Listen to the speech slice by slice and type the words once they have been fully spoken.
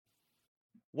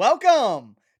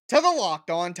Welcome to the Locked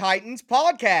On Titans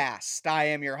podcast. I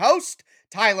am your host,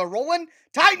 Tyler Rowland.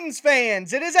 Titans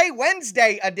fans, it is a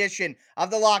Wednesday edition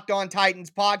of the Locked On Titans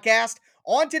podcast.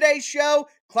 On today's show,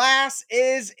 class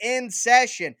is in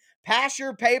session. Pass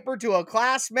your paper to a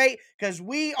classmate because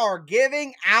we are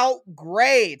giving out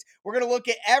grades. We're going to look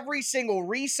at every single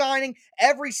re-signing,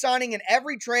 every signing, and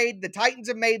every trade the Titans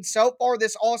have made so far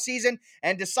this all season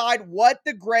and decide what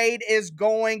the grade is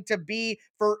going to be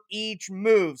for each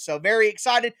move. So very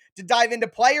excited to dive into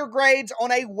player grades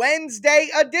on a Wednesday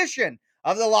edition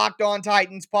of the Locked On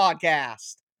Titans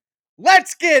podcast.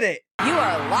 Let's get it. You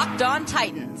are Locked On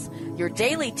Titans, your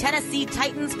daily Tennessee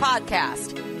Titans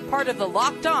podcast, part of the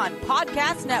Locked On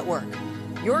Podcast Network,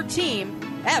 your team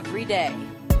every day.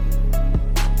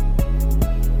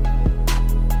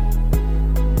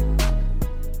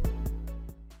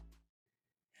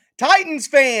 Titans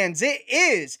fans, it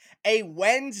is a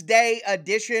Wednesday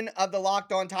edition of the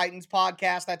Locked On Titans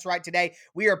podcast. That's right. Today,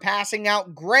 we are passing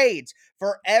out grades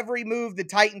for every move the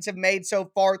Titans have made so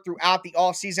far throughout the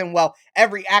offseason. Well,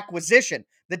 every acquisition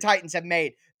the Titans have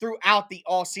made throughout the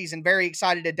offseason. Very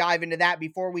excited to dive into that.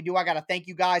 Before we do, I got to thank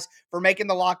you guys for making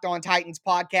the Locked On Titans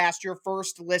podcast your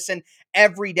first listen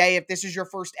every day. If this is your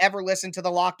first ever listen to the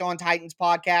Locked On Titans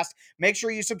podcast, make sure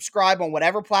you subscribe on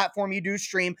whatever platform you do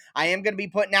stream. I am going to be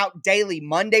putting out daily,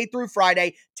 Monday through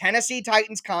Friday, Tennessee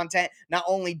Titans content, not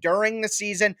only during the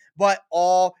season, but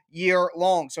all year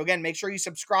long. So again, make sure you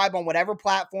subscribe on whatever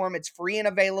platform. It's free and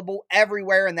available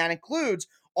everywhere, and that includes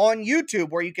on YouTube,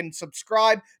 where you can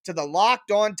subscribe to the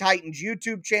Locked On Titans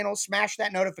YouTube channel. Smash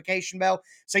that notification bell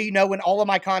so you know when all of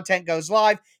my content goes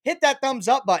live. Hit that thumbs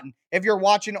up button if you're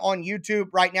watching on YouTube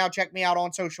right now. Check me out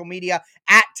on social media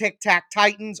at Tic Tac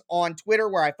Titans on Twitter,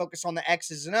 where I focus on the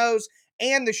X's and O's,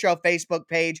 and the show Facebook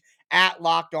page at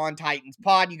Locked On Titans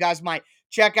Pod. You guys might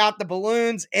check out the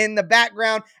balloons in the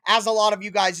background. As a lot of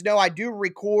you guys know, I do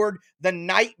record the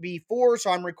night before,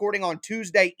 so I'm recording on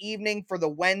Tuesday evening for the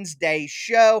Wednesday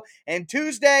show, and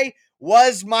Tuesday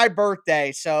was my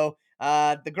birthday, so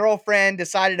the girlfriend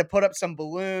decided to put up some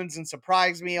balloons and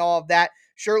surprise me, all of that.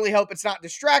 Surely hope it's not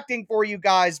distracting for you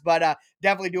guys, but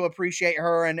definitely do appreciate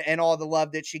her and all the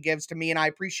love that she gives to me, and I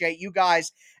appreciate you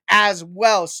guys as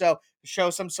well. So show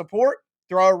some support.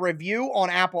 Throw a review on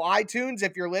Apple iTunes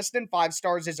if you're listening. 5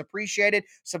 stars is appreciated.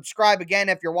 Subscribe again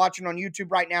if you're watching on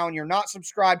YouTube right now and you're not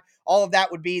subscribed. All of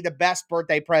that would be the best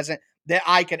birthday present that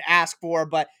I could ask for.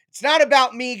 But it's not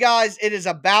about me, guys. It is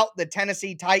about the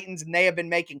Tennessee Titans, and they have been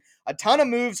making a ton of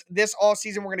moves this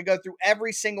offseason. We're going to go through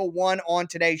every single one on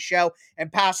today's show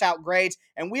and pass out grades.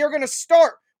 And we are going to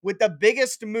start with the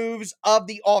biggest moves of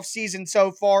the offseason so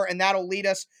far, and that'll lead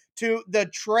us to the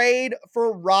trade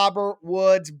for Robert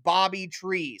Woods, Bobby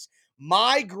Trees.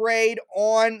 My grade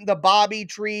on the Bobby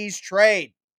Trees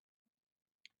trade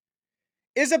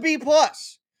is a B+.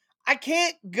 I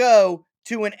can't go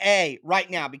to an A right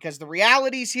now because the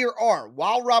realities here are,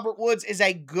 while Robert Woods is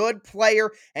a good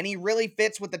player and he really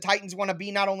fits what the Titans want to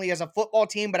be not only as a football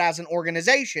team but as an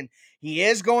organization, he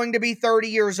is going to be 30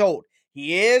 years old.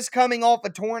 He is coming off a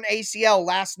torn ACL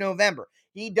last November.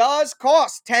 He does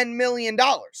cost $10 million,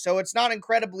 so it's not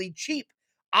incredibly cheap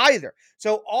either.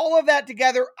 So all of that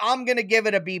together, I'm going to give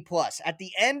it a B+. At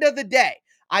the end of the day,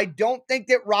 I don't think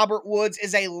that Robert Woods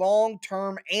is a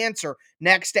long-term answer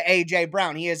next to A.J.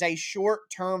 Brown. He is a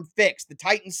short-term fix. The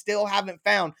Titans still haven't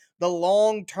found the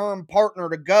long-term partner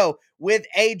to go with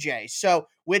A.J. So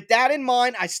with that in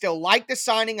mind, I still like the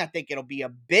signing. I think it'll be a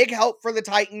big help for the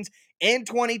Titans in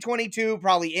 2022,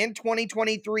 probably in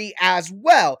 2023 as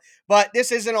well. But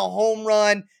this isn't a home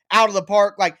run out of the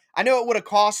park. Like, I know it would have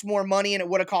cost more money and it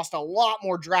would have cost a lot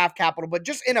more draft capital, but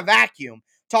just in a vacuum,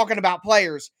 talking about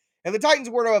players, if the Titans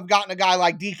were to have gotten a guy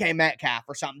like DK Metcalf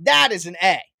or something, that is an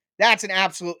A. That's an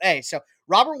absolute A. So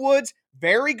Robert Woods,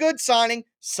 very good signing.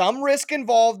 Some risk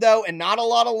involved, though, and not a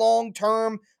lot of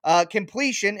long-term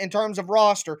completion in terms of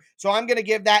roster. So I'm going to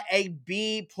give that a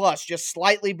B+, just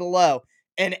slightly below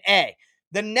an A.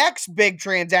 The next big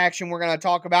transaction we're going to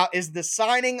talk about is the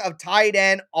signing of tight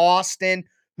end Austin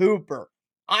Hooper.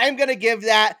 I'm going to give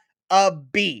that a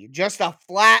B, just a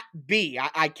flat B.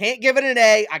 I can't give it an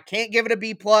A. I can't give it a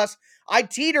B+. I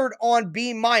teetered on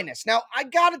B-. Now, I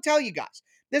got to tell you guys,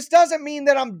 this doesn't mean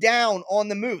that I'm down on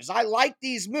the moves. I like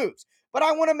these moves, but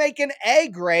I want to make an A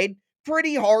grade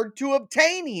pretty hard to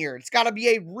obtain here. It's got to be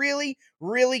a really,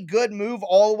 really good move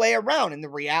all the way around. And the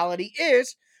reality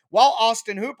is, while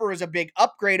Austin Hooper is a big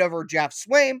upgrade over Jeff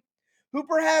Swaim,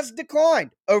 Hooper has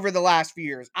declined over the last few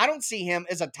years. I don't see him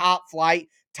as a top flight,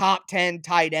 top 10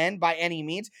 tight end by any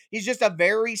means. He's just a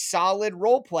very solid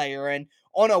role player. And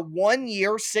on a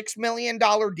 1-year, $6 million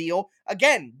deal.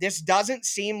 Again, this doesn't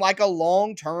seem like a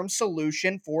long-term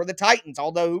solution for the Titans.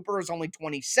 Although Hooper is only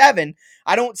 27,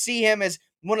 I don't see him as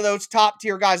one of those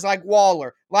top-tier guys like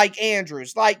Waller, like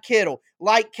Andrews, like Kittle,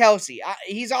 like Kelce.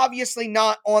 He's obviously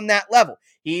not on that level.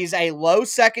 He's a low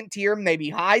second tier, maybe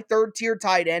high third tier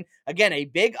tight end. Again, a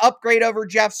big upgrade over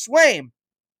Jeff Swaim.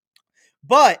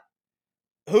 But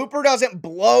Hooper doesn't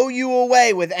blow you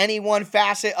away with any one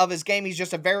facet of his game. He's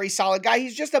just a very solid guy.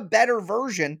 He's just a better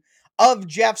version of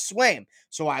Jeff Swaim.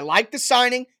 So I like the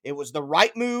signing. It was the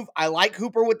right move. I like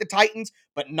Hooper with the Titans,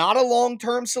 but not a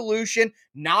long-term solution,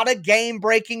 not a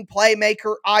game-breaking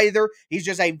playmaker either. He's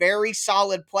just a very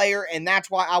solid player, and that's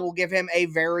why I will give him a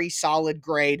very solid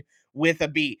grade with a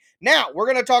B. Now, we're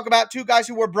going to talk about two guys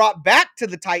who were brought back to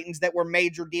the Titans that were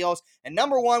major deals. And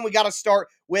number one, we got to start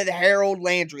with Harold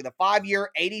Landry, the 5-year,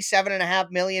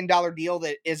 $87.5 million deal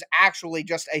that is actually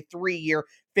just a 3-year,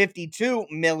 $52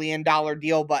 million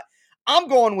deal. But I'm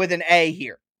going with an A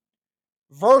here.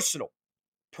 Versatile,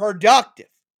 productive,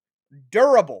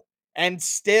 durable, and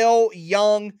still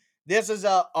young. This is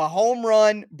a home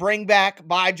run bring back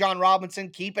by Jon Robinson,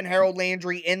 keeping Harold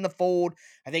Landry in the fold.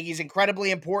 I think he's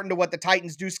incredibly important to what the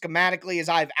Titans do schematically, as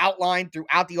I've outlined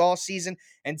throughout the offseason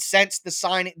and since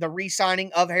the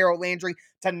re-signing of Harold Landry,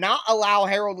 to not allow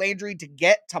Harold Landry to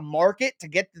get to market, to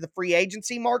get to the free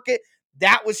agency market.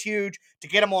 That was huge. To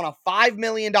get him on a $5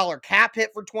 million cap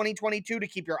hit for 2022 to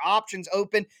keep your options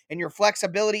open and your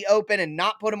flexibility open and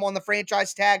not put him on the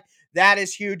franchise tag, that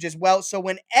is huge as well. So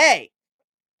an A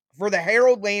for the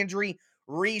Harold Landry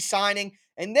re-signing.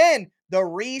 And then the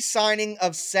re-signing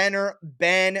of center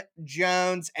Ben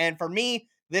Jones. And for me,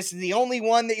 this is the only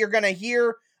one that you're going to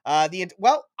hear.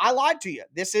 Well, I lied to you.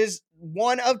 This is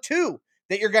one of two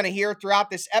that you're going to hear throughout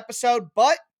this episode.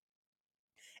 But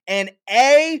an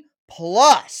A+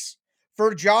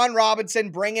 for Jon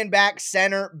Robinson bringing back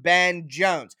center Ben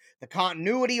Jones. The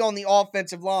continuity on the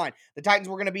offensive line. The Titans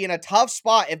were going to be in a tough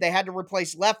spot if they had to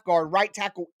replace left guard, right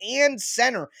tackle, and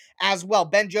center as well.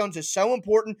 Ben Jones is so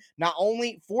important, not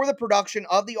only for the production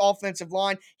of the offensive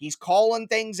line, he's calling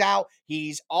things out,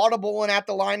 he's audibling at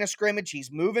the line of scrimmage,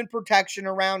 he's moving protection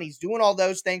around, he's doing all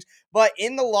those things, but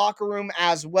in the locker room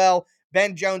as well,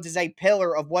 Ben Jones is a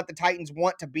pillar of what the Titans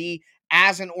want to be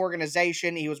as an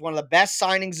organization. He was one of the best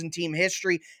signings in team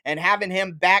history, and having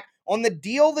him back on the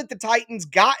deal that the Titans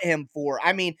got him for.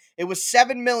 I mean, it was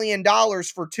 $7 million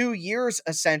for 2 years,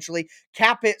 essentially.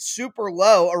 Cap hit super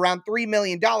low, around $3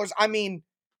 million. I mean,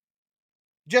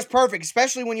 just perfect,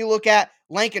 especially when you look at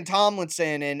Laken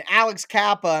Tomlinson and Alex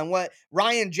Kappa and what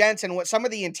Ryan Jensen, what some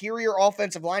of the interior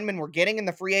offensive linemen were getting in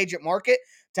the free agent market.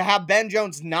 To have Ben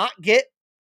Jones not get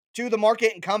to the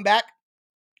market and come back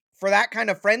for that kind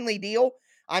of friendly deal,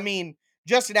 I mean,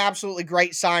 just an absolutely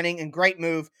great signing and great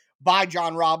move by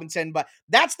Jon Robinson. But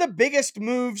that's the biggest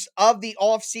moves of the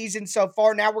offseason so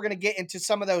far. Now we're going to get into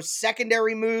some of those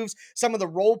secondary moves, some of the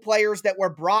role players that were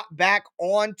brought back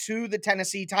onto the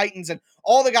Tennessee Titans. And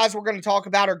all the guys we're going to talk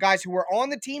about are guys who were on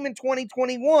the team in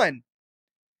 2021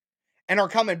 and are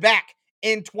coming back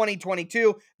in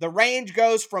 2022. The range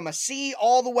goes from a C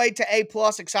all the way to A+.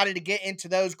 Excited to get into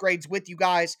those grades with you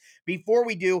guys. Before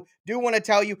we do want to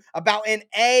tell you about an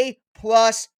A+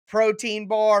 protein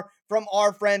bar from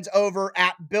our friends over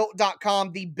at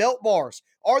Built.com. The Built Bars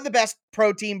are the best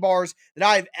protein bars that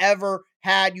I've ever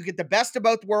had. You get the best of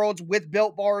both worlds with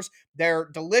Built Bars. They're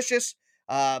delicious,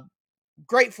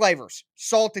 great flavors.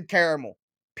 Salted caramel,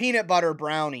 peanut butter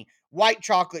brownie, white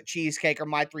chocolate cheesecake are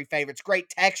my 3 favorites. Great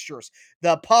textures.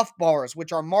 The puff bars,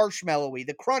 which are marshmallowy.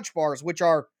 The crunch bars, which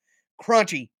are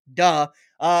crunchy. Duh.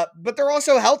 But they're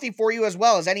also healthy for you as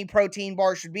well, as any protein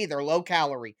bar should be. They're low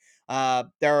calorie.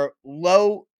 They're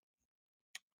low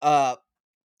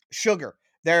sugar.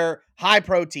 They're high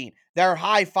protein. They're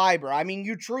high fiber. I mean,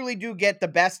 you truly do get the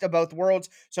best of both worlds.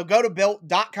 So go to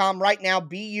Built.com right now,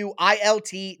 BUILT.com.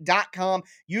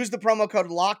 Use the promo code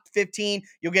LOCKED15.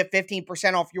 You'll get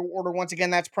 15% off your order. Once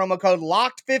again, that's promo code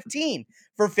LOCKED15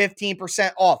 for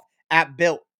 15% off at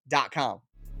Built.com.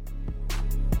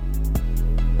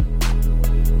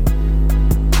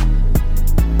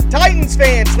 Titans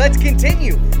fans, let's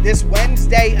continue this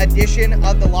Wednesday edition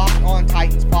of the Locked On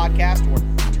Titans podcast, or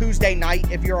Tuesday night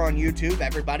if you're on YouTube.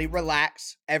 Everybody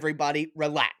relax. Everybody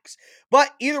relax.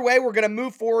 But either way, we're going to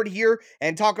move forward here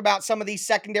and talk about some of these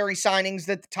secondary signings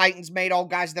that the Titans made, all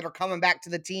guys that are coming back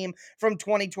to the team from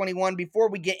 2021. Before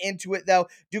we get into it, though,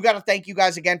 do got to thank you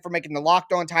guys again for making the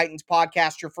Locked On Titans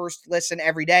podcast your first listen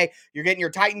every day. You're getting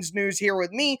your Titans news here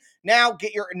with me. Now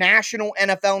get your national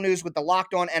NFL news with the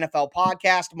Locked On NFL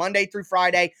podcast Monday through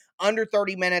Friday under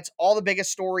 30 minutes, all the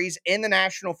biggest stories in the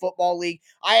National Football League.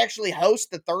 I actually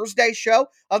host the Thursday show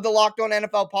of the Locked On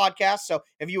NFL podcast. So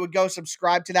if you would go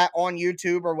subscribe to that on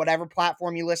YouTube or whatever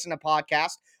platform you listen to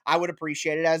podcasts, I would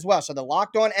appreciate it as well. So the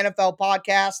Locked On NFL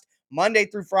podcast, Monday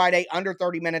through Friday, under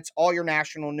 30 minutes, all your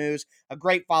national news, a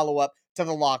great follow-up to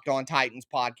the Locked On Titans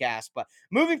podcast. But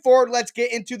moving forward, let's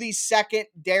get into the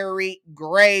secondary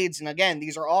grades. And again,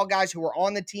 these are all guys who were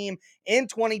on the team in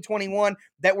 2021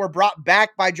 that were brought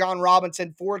back by Jon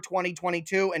Robinson for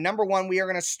 2022. And number one, we are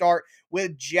going to start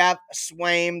with Geoff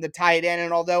Swaim, the tight end.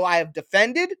 And although I have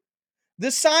defended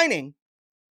the signing,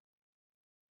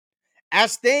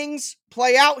 as things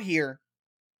play out here,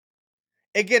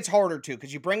 it gets harder to,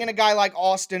 because you bring in a guy like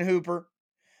Austin Hooper.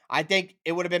 I think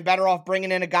it would have been better off bringing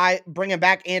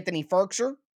back Anthony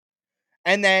Firkser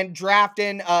and then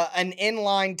drafting an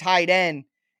inline tight end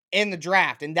in the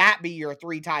draft, and that be your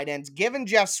 3 tight ends. Given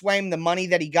Geoff Swaim the money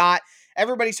that he got,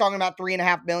 everybody's talking about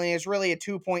 $3.5 million. It's really a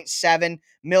 $2.7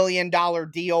 million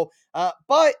deal.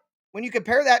 But when you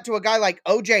compare that to a guy like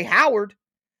O.J. Howard,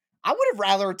 I would have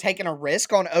rather taken a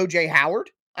risk on O.J. Howard.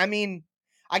 I mean,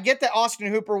 I get that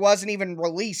Austin Hooper wasn't even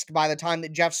released by the time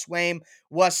that Geoff Swaim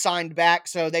was signed back,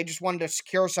 so they just wanted to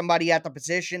secure somebody at the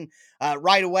position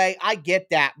right away. I get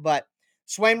that, but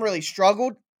Swaim really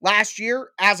struggled last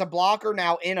year as a blocker.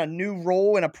 Now in a new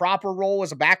role, in a proper role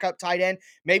as a backup tight end,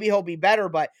 maybe he'll be better,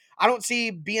 but I don't see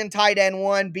being tight end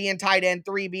 1, being tight end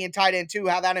 3, being tight end 2,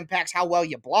 how that impacts how well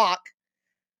you block.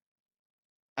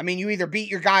 I mean, you either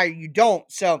beat your guy or you don't,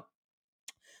 so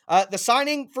the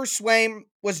signing for Swaim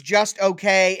was just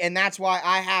okay, and that's why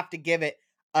I have to give it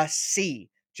a C.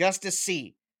 Just a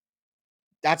C.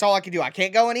 That's all I can do. I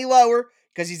can't go any lower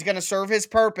because he's going to serve his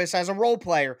purpose as a role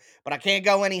player, but I can't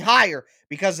go any higher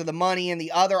because of the money and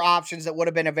the other options that would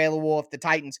have been available if the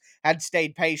Titans had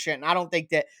stayed patient. And I don't think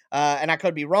that, and I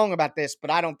could be wrong about this, but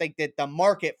I don't think that the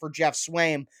market for Geoff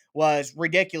Swaim was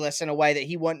ridiculous in a way that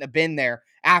he wouldn't have been there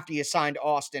after you signed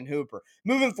Austin Hooper.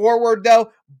 Moving forward,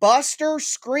 though, Buster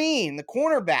Skrine, the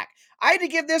cornerback. I had to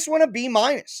give this one a B-.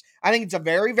 I think it's a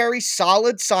very, very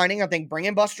solid signing. I think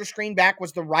bringing Buster Skrine back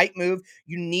was the right move.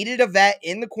 You needed a vet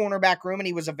in the cornerback room, and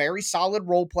he was a very solid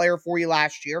role player for you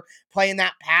last year, playing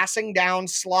that passing down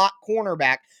slot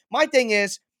cornerback. My thing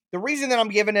is, the reason that I'm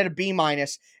giving it a B-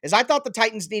 is I thought the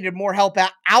Titans needed more help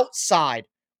at outside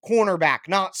cornerback,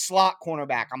 not slot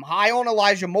cornerback. I'm high on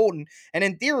Elijah Molden, and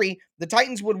in theory, the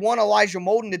Titans would want Elijah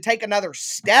Molden to take another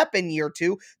step in year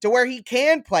 2 to where he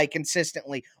can play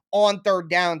consistently on third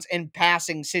downs in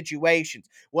passing situations.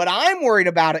 What I'm worried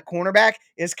about at cornerback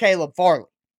is Caleb Farley.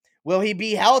 Will he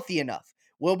be healthy enough?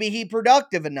 Will he be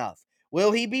productive enough?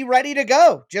 Will he be ready to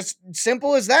go? Just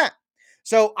simple as that.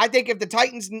 So I think if the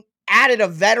Titans added a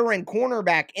veteran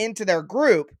cornerback into their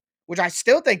group, which I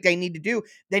still think they need to do,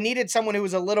 they needed someone who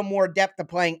was a little more adept at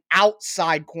playing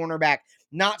outside cornerback,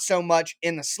 not so much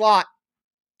in the slot.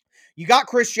 You got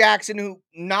Chris Jackson, who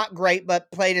not great,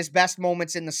 but played his best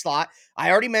moments in the slot.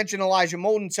 I already mentioned Elijah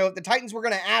Molden. So if the Titans were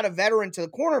going to add a veteran to the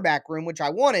cornerback room, which I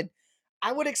wanted,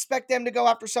 I would expect them to go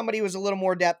after somebody who was a little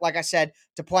more depth, like I said,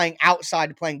 to playing outside,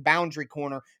 to playing boundary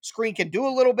corner. Skrine can do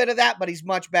a little bit of that, but he's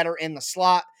much better in the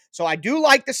slot. So I do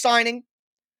like the signing,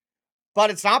 but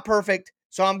it's not perfect.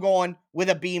 So I'm going with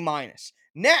a B-.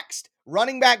 Next,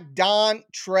 running back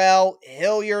Dontrell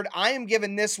Hilliard. I am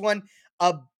giving this one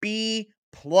a B+.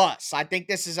 I think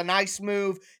this is a nice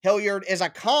move. Hilliard is a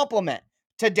complement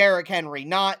to Derrick Henry,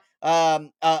 not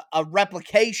a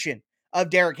replication of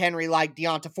Derrick Henry like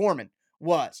D'Onta Foreman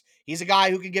was. He's a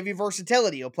guy who can give you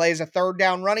versatility. He'll play as a third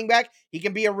down running back. He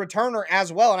can be a returner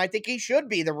as well, and I think he should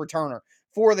be the returner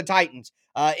for the Titans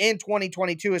in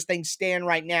 2022 as things stand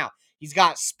right now. He's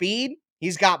got speed.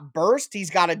 He's got burst.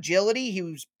 He's got agility. He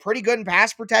was pretty good in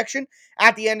pass protection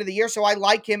at the end of the year, so I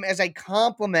like him as a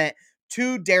complement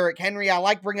to Derrick Henry. I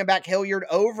like bringing back Hilliard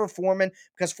over Foreman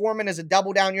because Foreman is a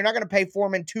double down. You're not going to pay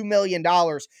Foreman $2 million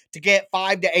to get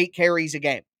 5 to 8 carries a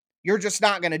game. You're just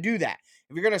not going to do that.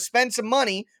 If you're going to spend some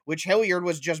money, which Hilliard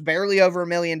was just barely over $1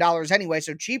 million anyway,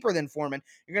 so cheaper than Foreman,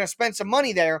 you're going to spend some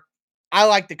money there. I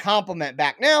like the compliment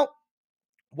back. Now,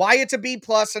 why it's a B+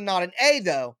 and not an A,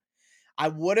 though, I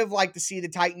would have liked to see the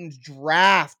Titans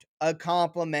draft a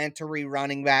complimentary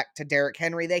running back to Derrick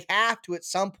Henry. They have to, at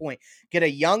some point, get a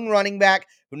young running back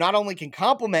who not only can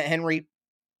complement Henry,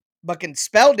 but can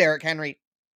spell Derrick Henry.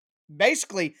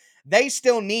 Basically, they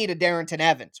still need a Darrynton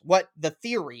Evans, what the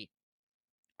theory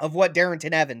of what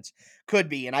Darrynton Evans could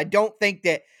be. And I don't think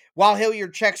that while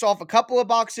Hilliard checks off a couple of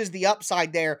boxes, the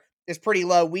upside there is pretty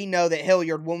low. We know that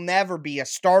Hilliard will never be a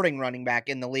starting running back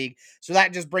in the league. So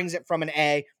that just brings it from an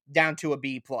A down to a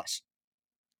B+.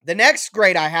 The next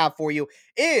grade I have for you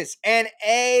is an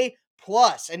A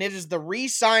plus, and it is the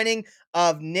re-signing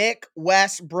of Nick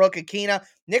Westbrook-Ikhine.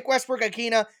 Nick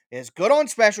Westbrook-Ikhine is good on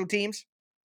special teams.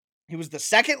 He was the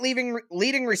second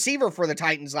leading receiver for the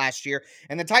Titans last year,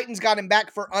 and the Titans got him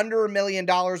back for under $1 million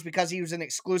because he was an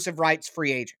exclusive rights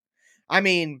free agent. I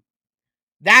mean,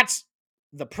 that's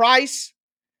the price,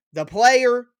 the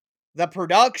player, the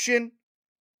production,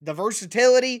 the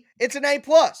versatility. It's an A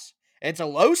plus. It's a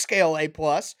low scale A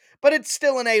plus, but it's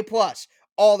still an A plus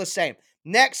all the same.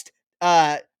 Next,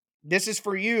 this is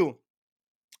for you,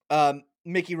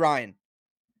 Mickey Ryan.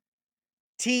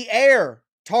 Teair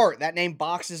Tart. That name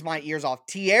boxes my ears off.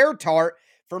 Teair Tart,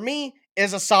 for me,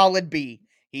 is a solid B.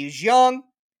 He's young.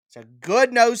 It's a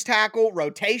good nose tackle,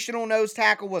 rotational nose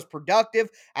tackle, was productive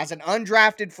as an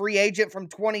undrafted free agent from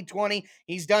 2020.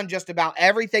 He's done just about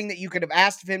everything that you could have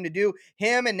asked of him to do.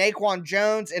 Him and Naquan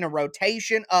Jones in a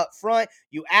rotation up front.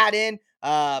 You add in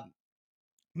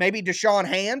maybe Deshaun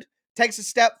Hand takes a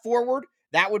step forward.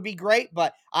 That would be great,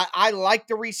 but I like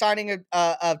the re-signing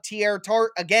of Teair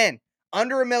Tart. Again,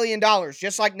 under $1 million,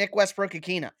 just like Nick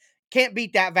Westbrook-Ikhine. Can't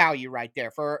beat that value right there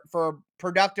for a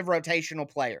productive rotational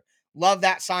player. Love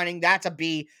that signing. That's a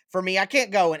B for me. I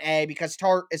can't go an A because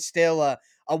Tart is still a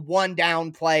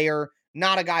one-down player,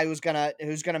 not a guy who's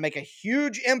gonna make a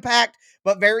huge impact,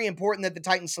 but very important that the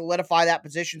Titans solidify that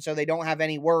position so they don't have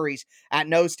any worries at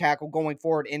nose tackle going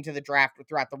forward into the draft or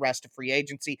throughout the rest of free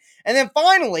agency. And then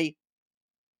finally,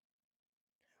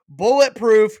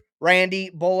 bulletproof Randy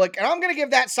Bullock, and I'm going to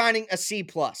give that signing a C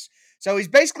plus. So he's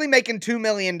basically making $2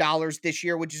 million this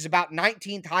year, which is about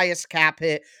 19th highest cap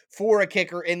hit for a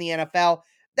kicker in the NFL.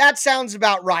 That sounds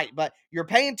about right, but you're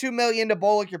paying $2 million to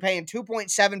Bullock, you're paying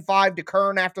 $2.75 to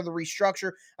Kern after the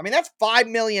restructure. I mean, that's $5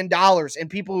 million in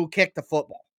people who kick the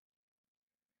football.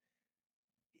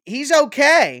 He's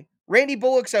okay. Randy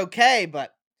Bullock's okay,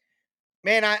 but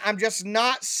man, I'm just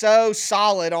not so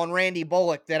solid on Randy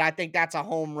Bullock that I think that's a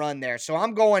home run there. So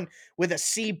I'm going with a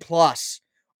C plus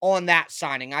on that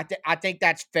signing. I think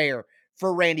that's fair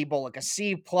for Randy Bullock, a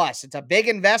C plus. It's a big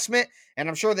investment, and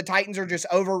I'm sure the Titans are just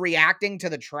overreacting to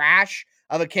the trash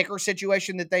of a kicker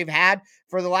situation that they've had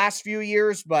for the last few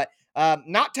years, but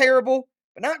not terrible,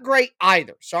 but not great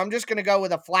either. So I'm just going to go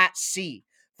with a flat C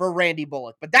for Randy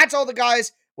Bullock. But that's all the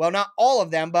guys. Well, not all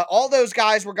of them, but all those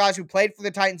guys were guys who played for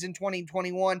the Titans in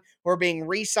 2021, who are being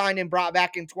re-signed and brought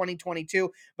back in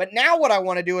 2022. But now what I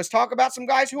want to do is talk about some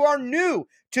guys who are new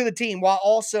to the team while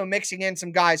also mixing in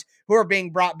some guys who are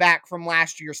being brought back from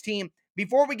last year's team.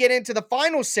 Before we get into the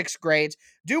final 6 grades,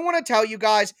 do want to tell you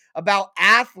guys about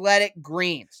Athletic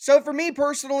Greens. So for me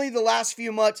personally, the last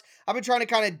few months, I've been trying to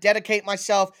kind of dedicate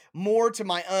myself more to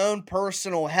my own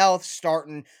personal health,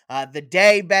 starting the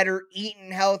day better,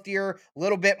 eating healthier, a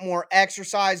little bit more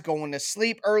exercise, going to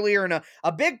sleep earlier. And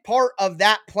a big part of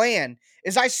that plan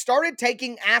is I started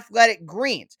taking Athletic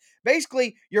Greens.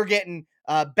 Basically, you're getting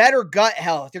better gut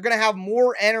health. You're going to have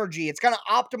more energy. It's going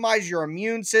to optimize your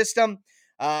immune system.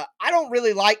 I don't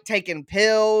really like taking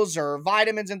pills or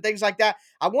vitamins and things like that.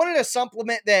 I wanted a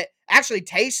supplement that actually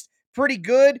tastes pretty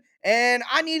good, and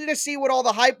I needed to see what all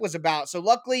the hype was about. So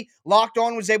luckily, Locked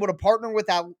On was able to partner with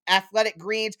Athletic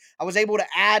Greens. I was able to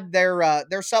add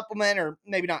their supplement, or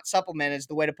maybe not supplement is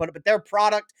the way to put it, but their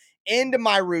product into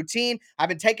my routine. I've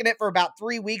been taking it for about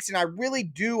 3 weeks, and I really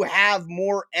do have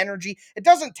more energy. It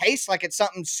doesn't taste like it's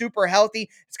something super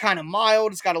healthy. It's kind of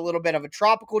mild. It's got a little bit of a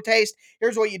tropical taste.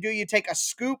 Here's what you do. You take a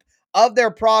scoop of their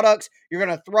products. You're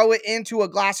going to throw it into a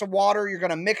glass of water. You're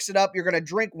going to mix it up. You're going to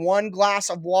drink 1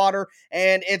 glass of water,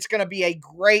 and it's going to be a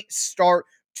great start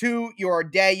to your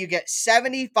day. You get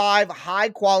 75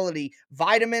 high-quality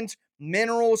vitamins,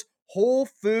 minerals, whole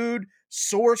food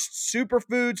sourced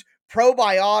superfoods,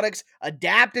 probiotics,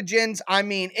 adaptogens. I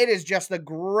mean, it is just a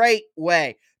great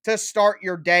way to start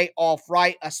your day off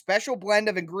right. A special blend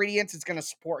of ingredients. It's going to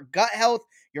support gut health,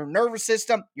 your nervous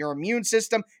system, your immune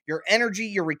system, your energy,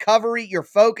 your recovery, your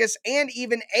focus, and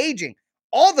even aging.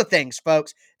 All the things,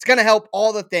 folks. It's going to help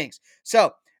all the things.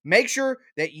 So make sure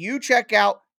that you check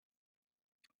out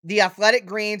the Athletic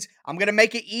Greens. I'm going to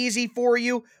make it easy for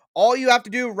you. All you have to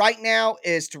do right now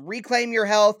is to reclaim your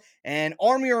health and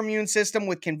arm your immune system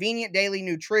with convenient daily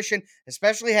nutrition,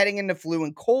 especially heading into flu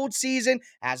and cold season.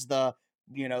 As the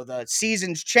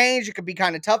seasons change, it could be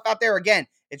kind of tough out there. Again,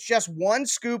 it's just 1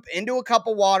 scoop into a cup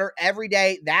of water every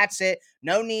day. That's it.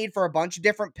 No need for a bunch of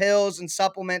different pills and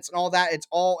supplements and all that. It's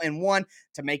all in one.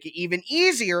 To make it even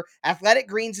easier, Athletic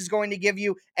Greens is going to give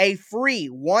you a free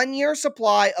 1-year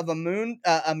supply of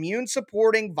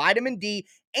immune-supporting vitamin D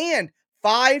and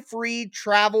 5 free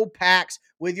travel packs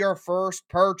with your first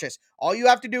purchase. All you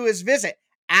have to do is visit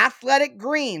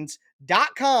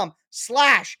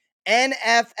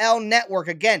athleticgreens.com/NFL network.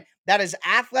 Again, that is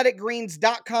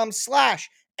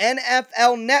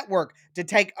athleticgreens.com/NFL network to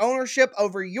take ownership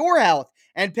over your health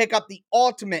and pick up the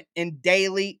ultimate in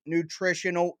daily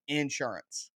nutritional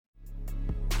insurance.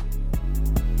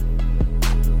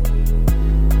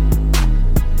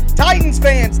 Titans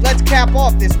fans, let's cap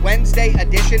off this Wednesday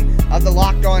edition of the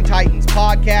Locked On Titans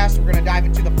podcast. We're going to dive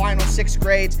into the final 6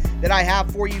 grades that I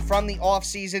have for you from the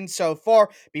offseason so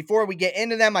far. Before we get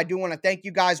into them, I do want to thank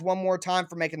you guys one more time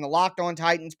for making the Locked On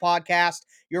Titans podcast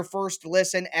your first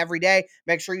listen every day.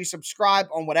 Make sure you subscribe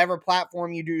on whatever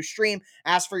platform you do stream.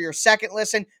 As for your second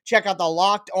listen, check out the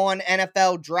Locked On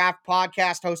NFL Draft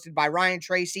podcast hosted by Ryan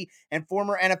Tracy and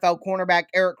former NFL cornerback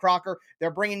Eric Crocker.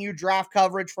 They're bringing you draft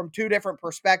coverage from 2 different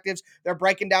perspectives. They're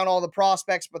breaking down all the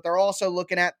prospects, but they're also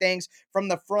looking at things from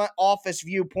the front office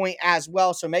viewpoint as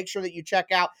well. So make sure that you check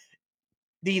out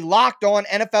the Locked On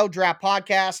NFL Draft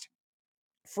podcast,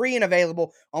 free and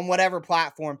available on whatever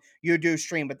platform you do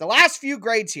stream. But the last few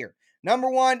grades here. Number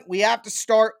 1, we have to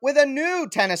start with a new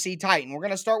Tennessee Titan. We're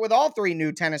going to start with all 3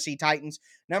 new Tennessee Titans.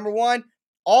 Number 1,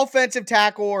 offensive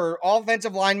tackle or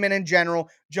offensive lineman in general,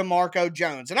 Jamarco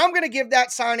Jones. And I'm going to give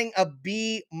that signing a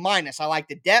B-. I like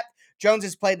the depth. Jones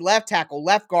has played left tackle,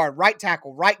 left guard, right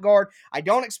tackle, right guard. I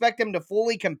don't expect him to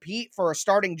fully compete for a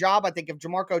starting job. I think if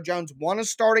Jamarco Jones won a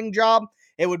starting job,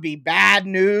 it would be bad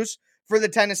news for the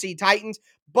Tennessee Titans.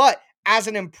 But as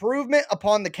an improvement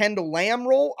upon the Kendall Lamb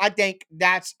role, I think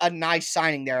that's a nice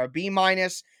signing there. A B-.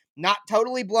 Not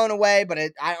totally blown away, but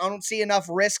I don't see enough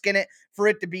risk in it for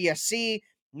it to be a C.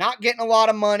 Not getting a lot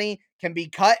of money, can be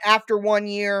cut after 1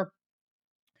 year.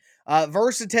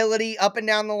 Versatility up and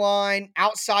down the line,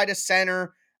 outside of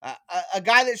center, a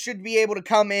guy that should be able to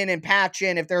come in and patch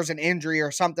in if there's an injury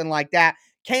or something like that.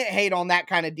 Can't hate on that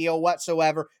kind of deal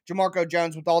whatsoever. Jamarco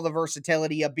Jones with all the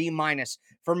versatility, a B-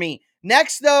 for me.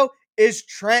 Next, though, is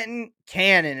Trenton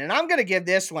Cannon, and I'm going to give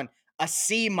this one a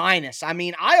C-. I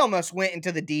mean, I almost went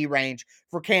into the D range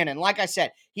for Cannon. Like I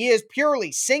said, he is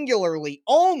purely, singularly,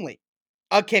 only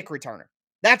a kick returner.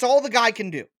 That's all the guy can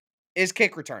do is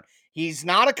kick return. He's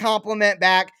not a compliment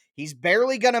back. He's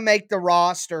barely going to make the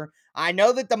roster. I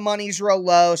know that the money's real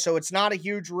low, so it's not a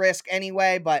huge risk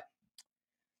anyway, but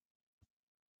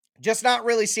just not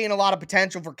really seeing a lot of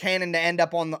potential for Cannon to end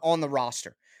up on the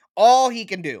roster. All he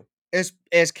can do is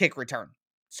kick return.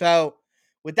 So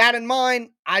with that in mind,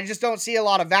 I just don't see a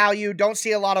lot of value, don't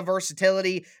see a lot of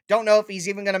versatility, don't know if he's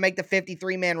even going to make the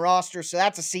 53-man roster, so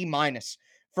that's a C-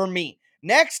 for me.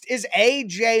 Next is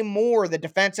A.J. Moore, the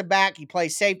defensive back. He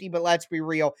plays safety, but let's be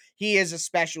real, he is a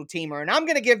special teamer. And I'm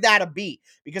going to give that a B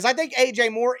because I think A.J.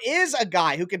 Moore is a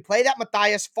guy who can play that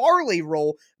Matthias Farley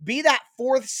role, be that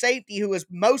fourth safety who is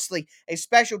mostly a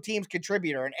special teams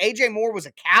contributor. And A.J. Moore was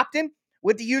a captain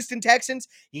with the Houston Texans.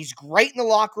 He's great in the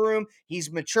locker room.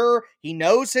 He's mature. He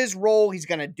knows his role. He's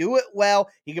going to do it well.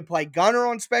 He can play gunner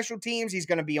on special teams. He's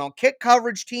going to be on kick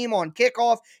coverage team on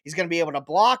kickoff. He's going to be able to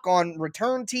block on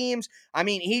return teams. I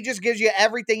mean, he just gives you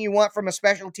everything you want from a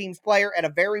special teams player at a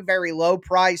very, very low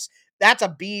price. That's a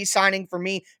B signing for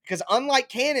me because unlike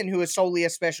Cannon, who is solely a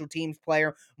special teams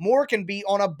player, Moore can be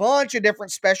on a bunch of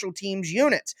different special teams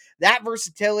units. That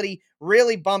versatility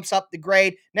really bumps up the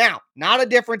grade. Now, not a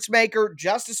difference maker,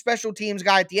 just a special teams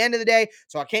guy at the end of the day,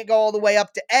 so I can't go all the way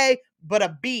up to A, but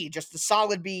a B, just a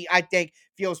solid B, I think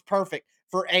feels perfect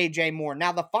for A.J. Moore.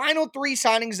 Now, the final 3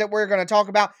 signings that we're going to talk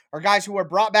about are guys who were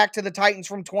brought back to the Titans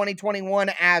from 2021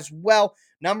 as well.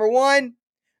 Number 1,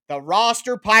 the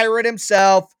roster pirate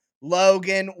himself,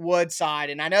 Logan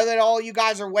Woodside. And I know that all you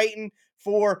guys are waiting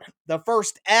for the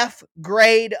first F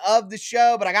grade of the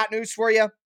show, but I got news for you.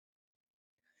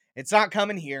 It's not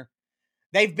coming here.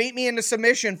 They've beat me into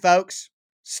submission, folks.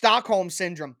 Stockholm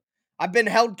Syndrome. I've been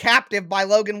held captive by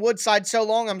Logan Woodside so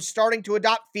long, I'm starting to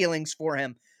adopt feelings for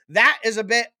him. That is a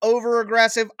bit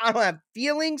over-aggressive. I don't have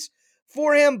feelings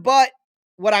for him, but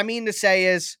what I mean to say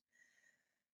is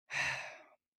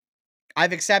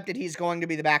I've accepted he's going to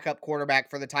be the backup quarterback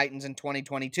for the Titans in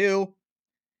 2022.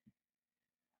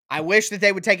 I wish that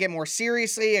they would take it more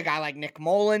seriously. A guy like Nick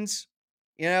Mullins,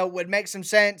 would make some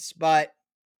sense, but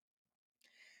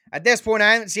at this point,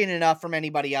 I haven't seen enough from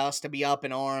anybody else to be up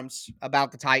in arms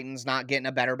about the Titans not getting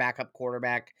a better backup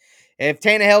quarterback. If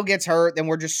Tannehill gets hurt, then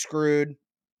we're just screwed,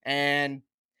 and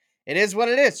it is what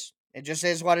it is. It just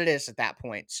is what it is at that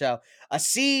point. So a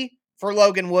C for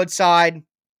Logan Woodside.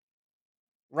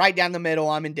 Right down the middle,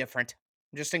 I'm indifferent.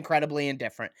 I'm just incredibly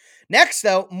indifferent. Next,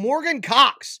 though, Morgan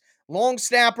Cox, long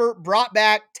snapper, brought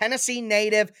back, Tennessee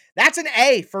native. That's an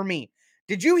A for me.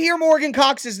 Did you hear Morgan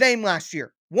Cox's name last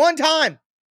year? One time.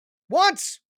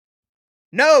 Once.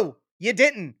 No, You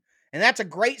didn't. And that's a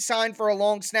great sign for a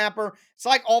long snapper. It's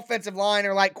like offensive line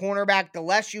or like cornerback. The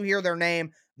less you hear their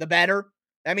name, the better.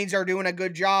 That means they're doing a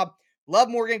good job. Love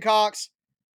Morgan Cox.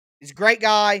 He's a great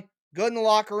guy, good in the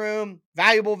locker room,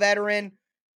 valuable veteran,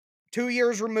 2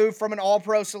 years removed from an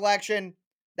all-pro selection.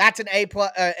 That's an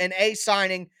A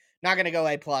signing. Not going to go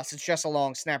A+. It's just a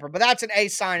long snapper. But that's an A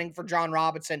signing for Jon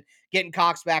Robinson, getting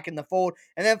Cox back in the fold.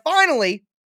 And then finally,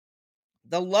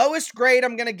 the lowest grade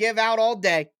I'm going to give out all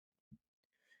day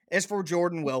is for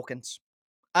Jordan Wilkins.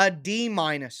 A D-.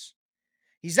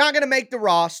 He's not going to make the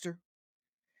roster.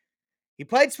 He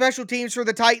played special teams for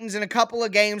the Titans in a couple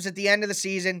of games at the end of the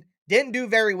season. Didn't do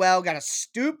very well. Got a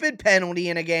stupid penalty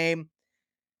in a game.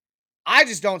 I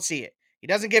just don't see it. He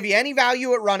doesn't give you any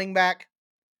value at running back.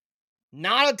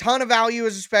 Not a ton of value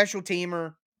as a special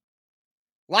teamer.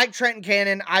 Like Trenton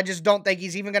Cannon, I just don't think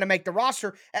he's even going to make the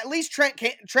roster. At least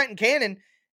Trenton Cannon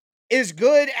is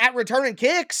good at returning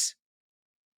kicks.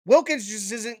 Wilkins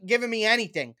just isn't giving me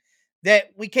anything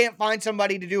that we can't find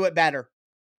somebody to do it better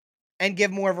and give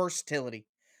more versatility.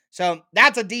 So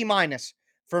that's a D-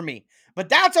 for me. But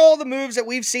that's all the moves that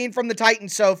we've seen from the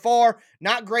Titans so far.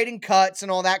 Not grading cuts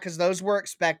and all that because those were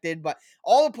expected. But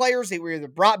all the players that were either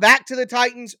brought back to the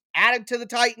Titans, added to the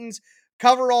Titans,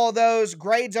 cover all those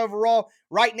grades overall.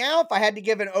 Right now, if I had to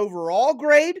give an overall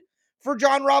grade for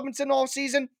Jon Robinson all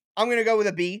season, I'm going to go with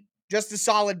a B. Just a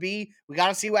solid B. We got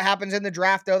to see what happens in the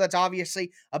draft, though. That's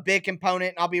obviously a big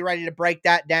component. I'll be ready to break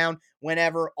that down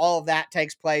whenever all of that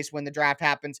takes place, when the draft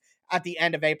happens at the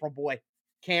end of April. Boy,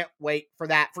 can't wait for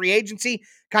that. Free agency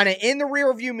kind of in the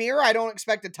rearview mirror. I don't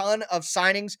expect a ton of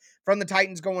signings from the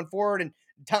Titans going forward, and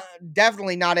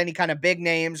definitely not any kind of big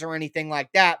names or anything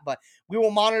like that, but we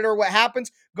will monitor what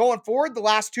happens going forward. The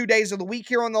last 2 days of the week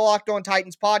here on the Locked On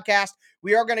Titans podcast,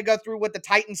 we are going to go through what the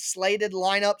Titans slated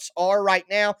lineups are right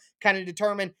now, kind of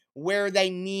determine where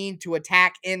they need to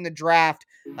attack in the draft,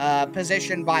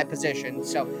 position by position.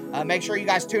 So make sure you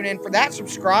guys tune in for that.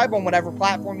 Subscribe on whatever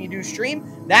platform you do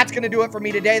stream. That's going to do it for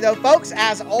me today, though, folks.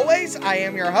 As always, I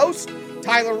am your host,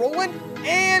 Tyler Rowland,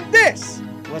 and this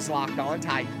was Locked On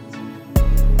Titans.